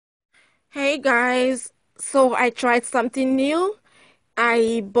Hey guys, so I tried something new.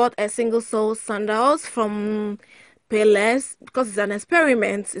 I bought a single sole sandals from Payless because it's an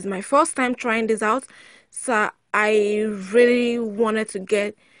experiment. It's my first time trying this out. So I really wanted to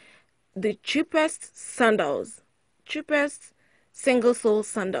get the cheapest sandals, cheapest single sole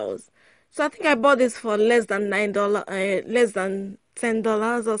sandals. So I think I bought this for less than $9, less than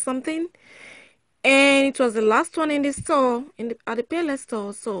 $10 or something. And it was the last one in the store, at the Payless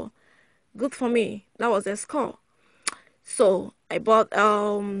store. So good for me. That was a score. So I bought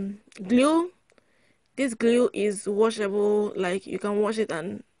glue. This glue is washable, like you can wash it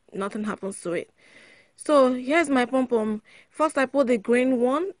and nothing happens to it. So here's my pom pom. First I put the green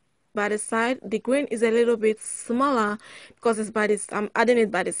one by the side. The green is a little bit smaller because it's by this, I'm adding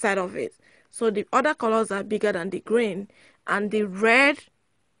it by the side of it. So the other colors are bigger than the green, and the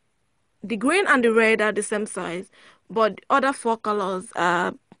green and the red are the same size, but the other four colors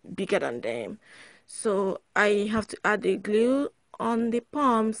are bigger than them. So I have to add the glue on the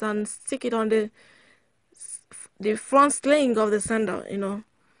palms and stick it on the front sling of the sandal,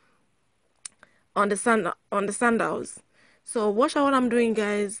 on the sandals. So watch out what I'm doing,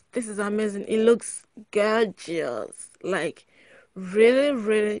 guys. This is amazing. It looks gorgeous, like really,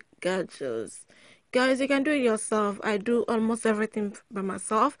 really gorgeous. Guys, you can do it yourself. I do almost everything by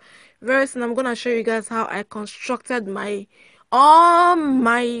myself. Very soon, I'm gonna show you guys how I constructed my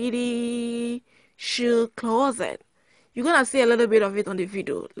almighty shoe closet. You're gonna see a little bit of it on the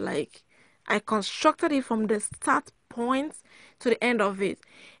video. Like, I constructed it from the start point to the end of it.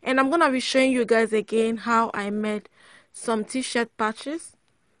 And I'm gonna be showing you guys again how I made some t-shirt patches.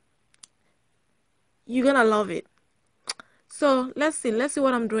 You're gonna love it. So let's see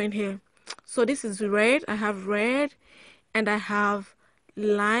what I'm doing here. So this is red. I have red, and I have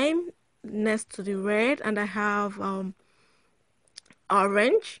lime next to the red, and I have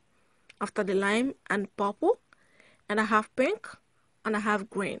orange after the lime, and purple, and I have pink, and I have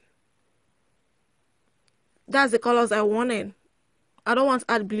green. That's the colors I wanted. I don't want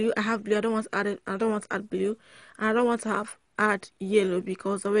to add blue. I have blue. I don't want to add it. I don't want to add blue, and I don't want to add yellow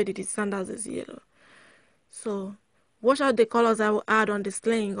because already the sandals is yellow. So watch out the colors I will add on the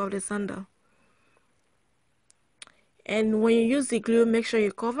sling of the sandal. And when you use the glue, make sure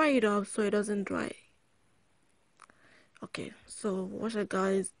you cover it up so it doesn't dry. Okay, so watch it,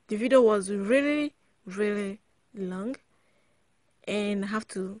 guys. The video was really, really long, and I have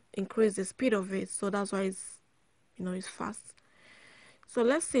to increase the speed of it, so that's why it's fast. So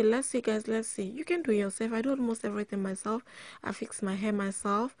let's see guys, let's see. You can do it yourself. I do almost everything myself. I fix my hair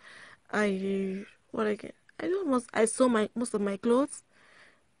myself. What again? I sew most of my clothes.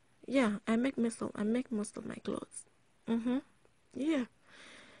 Yeah, I make most of my clothes. Yeah.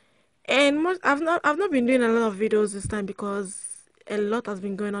 And I've not been doing a lot of videos this time because a lot has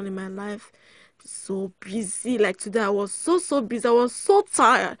been going on in my life. So busy. Like today I was so busy. I was so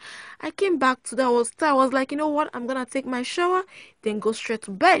tired. I came back today, I was tired. I was like, you know what? I'm gonna take my shower, then go straight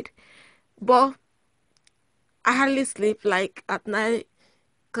to bed. But I hardly sleep like at night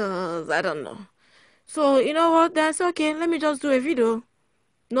because I don't know. So you know what? That's okay. Let me just do a video.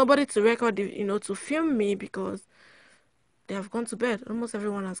 Nobody to record, to film me because they have gone to bed. Almost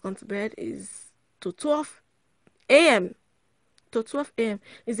everyone has gone to bed. Is to 12 a.m. to 12 a.m.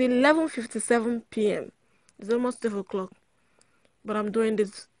 It's 11:57 p.m. It's almost 12 o'clock. But I'm doing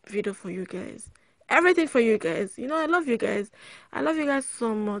this video for you guys. Everything for you guys. I love you guys. I love you guys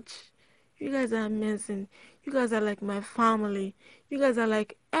so much. You guys are amazing. You guys are like my family. You guys are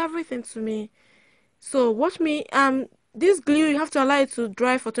like everything to me. So watch me. This glue, you have to allow it to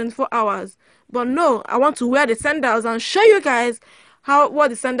dry for 24 hours. But no, I want to wear the sandals and show you guys what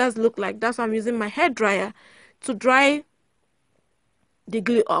the sandals look like. That's why I'm using my hair dryer to dry the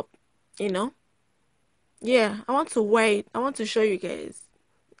glue up. Yeah, I want to wear it. I want to show you guys.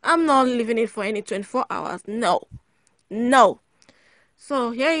 I'm not leaving it for any 24 hours. No. No.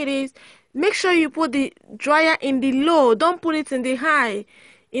 So here it is. Make sure you put the dryer in the low. Don't put it in the high.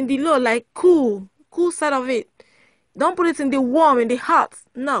 In the low, like cool side of it. Don't put it in the warm, in the hot.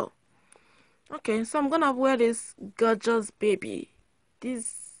 No. Okay, so I'm gonna wear this gorgeous baby. They're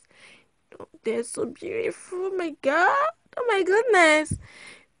so beautiful. Oh my god. Oh my goodness.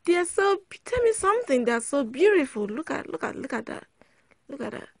 Tell me something. They're so beautiful. Look at that. Look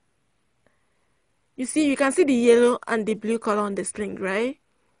at that. You can see the yellow and the blue color on the sling, right?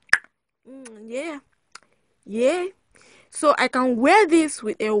 Yeah. Yeah. So I can wear this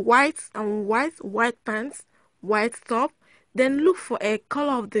with a white pants, white top, then look for a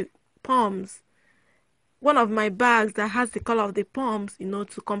color of the palms. One of my bags that has the color of the palms,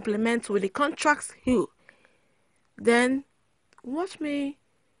 to complement with the contrast hue. Then watch me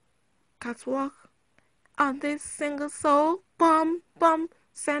catwalk on this single soul. Bum bum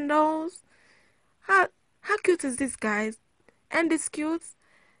sandals. How cute is this, guys? And this cute.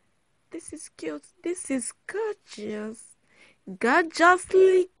 This is cute. This is gorgeous.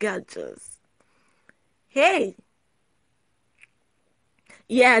 Gorgeously gorgeous. Hey.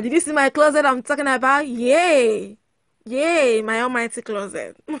 Yeah, did you see my closet I'm talking about? Yay. Yay, my almighty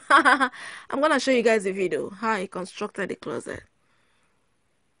closet. I'm gonna show you guys a video how I constructed the closet.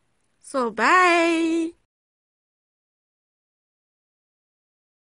 So bye.